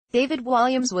David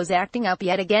Walliams was acting up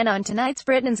yet again on tonight's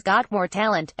Britain's Got More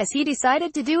Talent, as he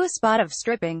decided to do a spot of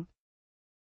stripping.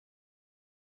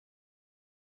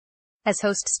 As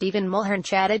host Stephen Mulhern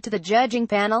chatted to the judging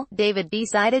panel, David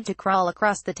decided to crawl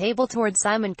across the table towards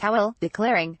Simon Cowell,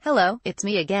 declaring, "Hello, it's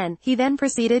me again." He then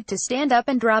proceeded to stand up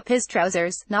and drop his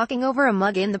trousers, knocking over a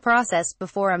mug in the process,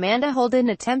 before Amanda Holden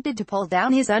attempted to pull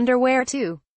down his underwear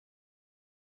too.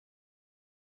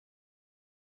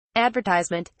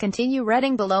 Advertisement. Continue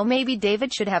reading below. Maybe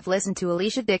David should have listened to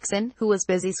Alicia Dixon, who was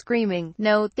busy screaming,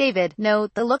 "No, David, no."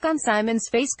 The look on Simon's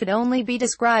face could only be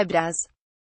described as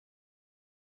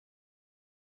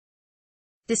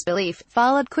disbelief,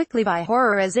 followed quickly by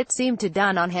horror, as it seemed to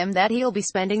dawn on him that he'll be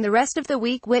spending the rest of the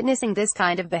week witnessing this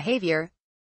kind of behavior.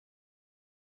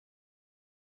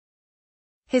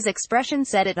 His expression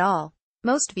said it all.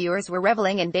 Most viewers were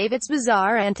reveling in David's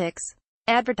bizarre antics.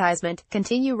 Advertisement.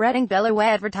 Continue reading below.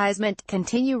 Advertisement.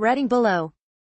 Continue reading below.